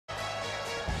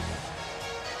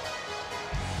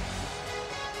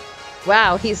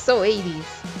Wow, he's so 80s.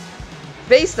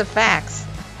 Face the facts.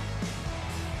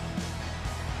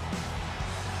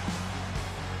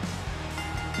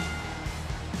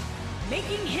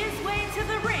 Making his way to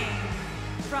the ring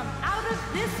from out of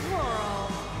this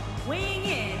world, weighing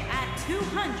in at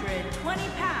 220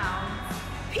 pounds,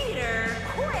 Peter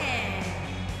Quinn.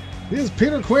 He is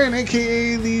Peter Quinn,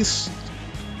 aka the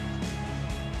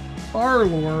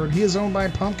Starlord. He is owned by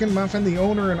Pumpkin Muffin, the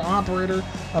owner and operator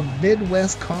of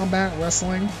Midwest Combat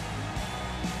Wrestling.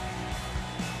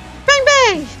 Bang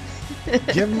bang!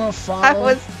 Give him a follow. I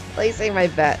was placing my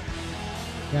bet.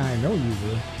 Yeah, I know you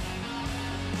were.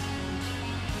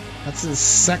 That's his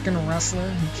second wrestler.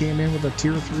 He came in with a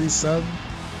tier 3 sub.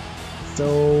 So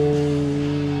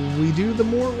we do the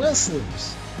more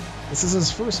wrestlers. This is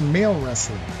his first male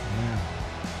wrestler. Wow.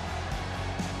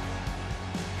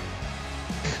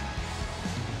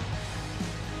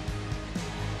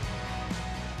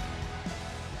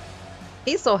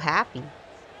 He's so happy.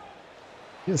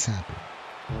 He is happy.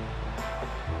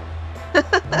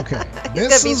 Okay, He's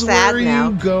this gonna be is sad where now.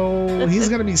 you go. He's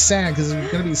gonna be sad because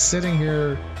he's gonna be sitting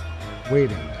here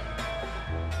waiting.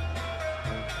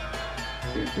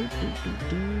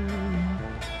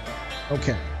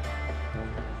 Okay,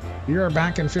 we are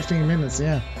back in 15 minutes.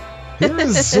 Yeah, here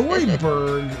is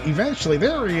Zoidberg. Eventually,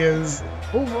 there he is.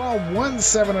 Overall,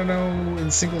 1-7-0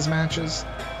 in singles matches.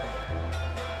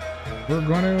 We're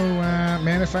going to,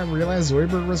 man, if I realized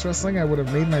Zoidberg was wrestling, I would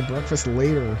have made my breakfast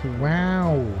later.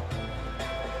 Wow.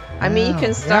 I mean, you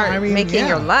can start making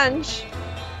your yeah. lunch.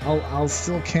 I'll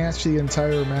still catch the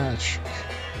entire match.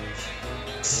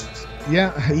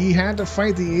 Yeah, he had to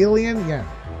fight the alien. Yeah,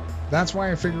 that's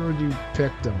why I figured you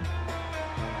picked him.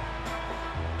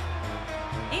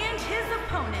 And his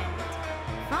opponent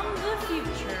from the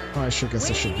future. Oh, I guess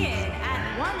I should be weighing in there.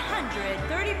 at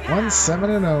 130 pounds,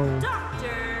 1-7-0.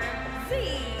 Dr. Z.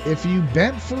 If you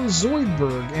bet for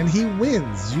Zoidberg and he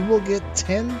wins, you will get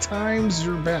 10 times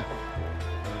your bet.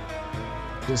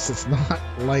 Just it's not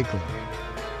likely.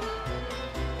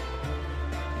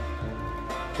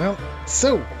 Well,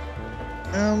 so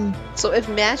if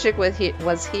Magic was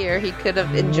here, he could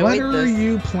have enjoyed what are this.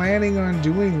 you planning on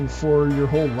doing for your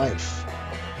whole life?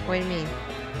 What do you mean?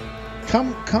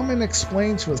 Come and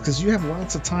explain to us, because you have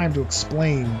lots of time to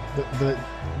explain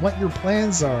what your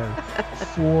plans are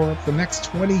for the next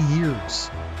 20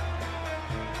 years.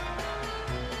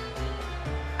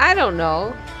 I don't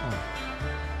know. Oh.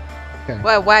 Okay.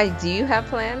 Well, why? Do you have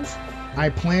plans? I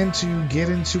plan to get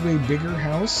into a bigger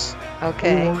house,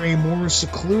 Okay. or a more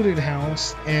secluded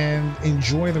house, and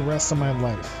enjoy the rest of my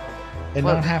life, and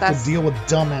Well, not have to deal with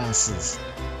dumbasses.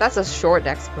 That's a short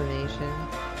explanation.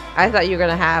 I thought you were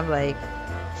gonna have like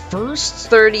First,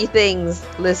 30 things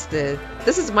listed.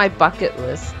 This is my bucket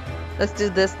list. Let's do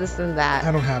this, this, and that.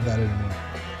 I don't have that anymore.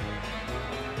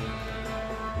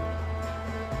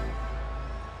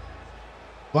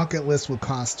 Bucket list would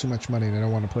cost too much money, and I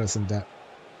don't want to put us in debt.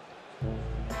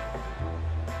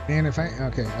 And if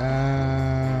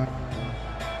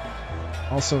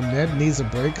also, Ned needs a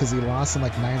break because he lost in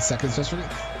like 9 seconds yesterday.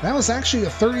 That was actually a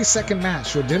 30-second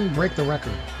match, so it didn't break the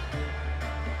record.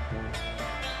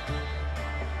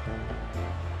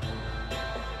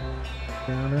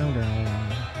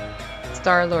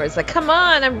 Starlord's like, come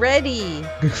on, I'm ready.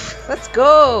 Let's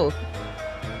go.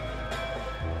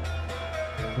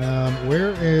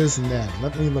 Where is Ned?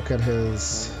 Let me look at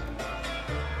his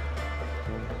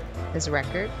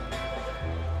record.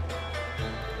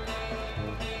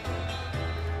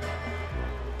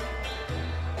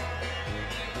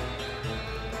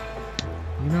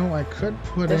 You know, I could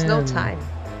put There's in... no time.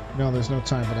 No, there's no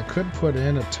time, but I could put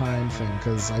in a time thing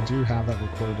because I do have that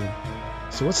recorded.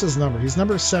 So what's his number? He's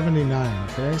number 79,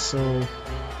 okay? So...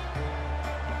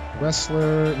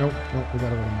 Wrestler... Nope, we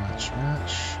gotta go to match.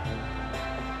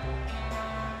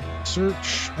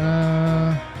 Search...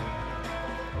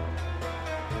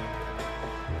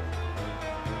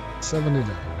 79.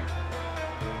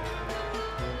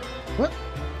 What?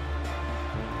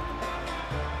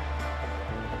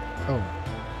 Oh.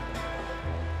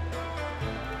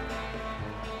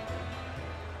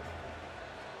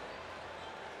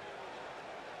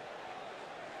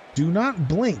 Do not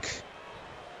blink.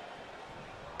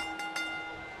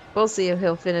 We'll see if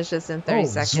he'll finish this in 30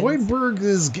 seconds. Zoidberg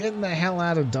is getting the hell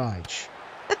out of Dodge.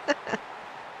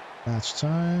 Match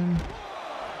time.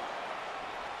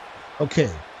 Okay.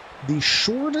 The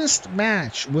shortest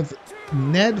match with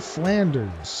Ned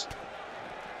Flanders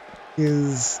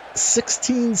is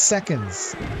 16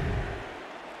 seconds.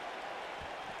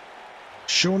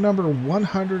 Show number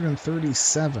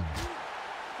 137.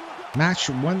 Match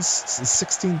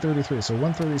 1633, so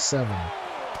 137.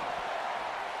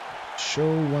 show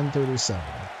 137.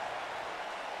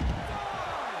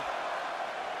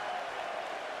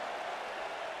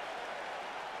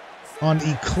 On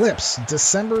Eclipse,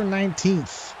 December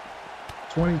 19th,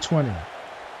 2020.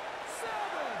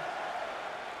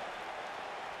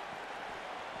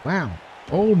 Wow.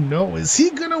 Oh no, is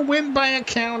he gonna win by a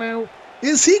count out?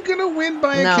 Is he gonna win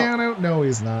by a count out? No,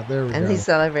 he's not. There we go. And he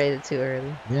celebrated too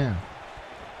early. Yeah.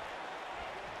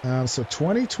 So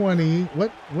 2020,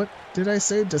 what did I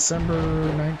say? December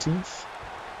 19th?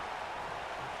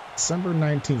 December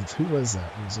 19th. Who was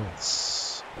that?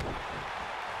 Results.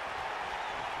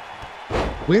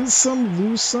 Win some,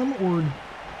 lose some, or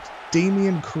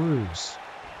Damian Cruz?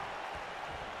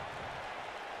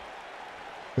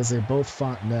 Because they both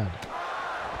fought Ned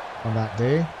on that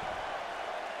day.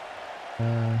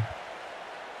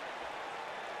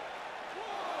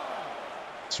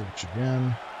 Search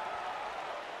again.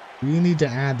 We need to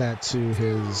add that to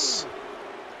his,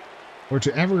 or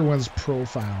to everyone's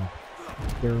profile.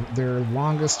 Their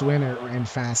longest winner and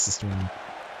fastest win.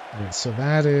 Right, so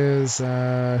that is,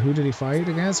 who did he fight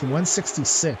against?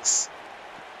 166.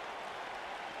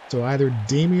 So either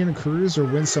Damian Cruz or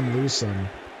Win Some, Lose Some.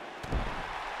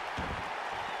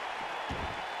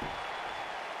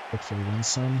 Look for Win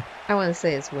Some. I want to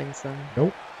say it's Win Some.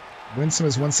 Nope. Win Some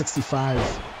is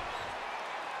 165.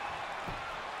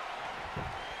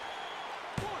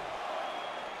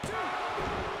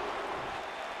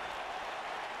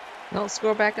 No,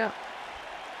 scroll back up.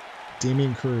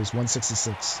 Damian Cruz,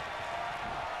 166.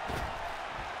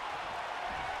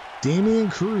 Damian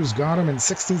Cruz got him in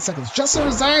 16 seconds. Justin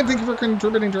Resigned, thank you for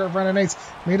contributing to our Friday Night's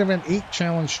Main Event 8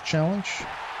 Challenge.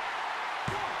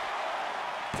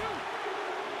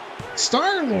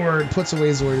 Starlord puts away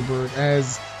Zoidberg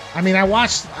as, I mean, I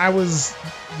was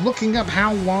looking up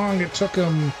how long it took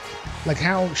him, like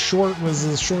how short was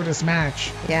his shortest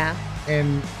match. Yeah.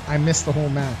 And I missed the whole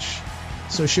match.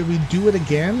 So should we do it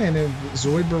again, and if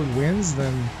Zoidberg wins,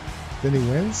 then he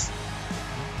wins?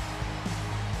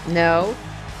 No.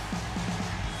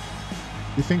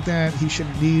 You think that he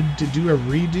should need to do a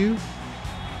redo?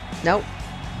 Nope.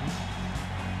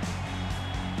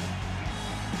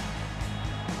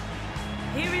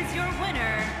 Here is your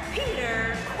winner,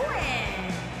 Peter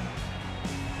Quinn.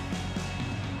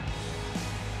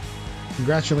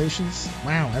 Congratulations.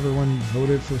 Wow, everyone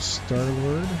voted for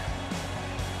Starlord.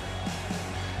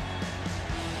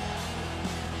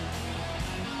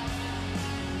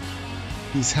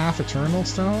 He's half Eternal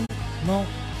Stone? Well,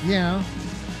 yeah,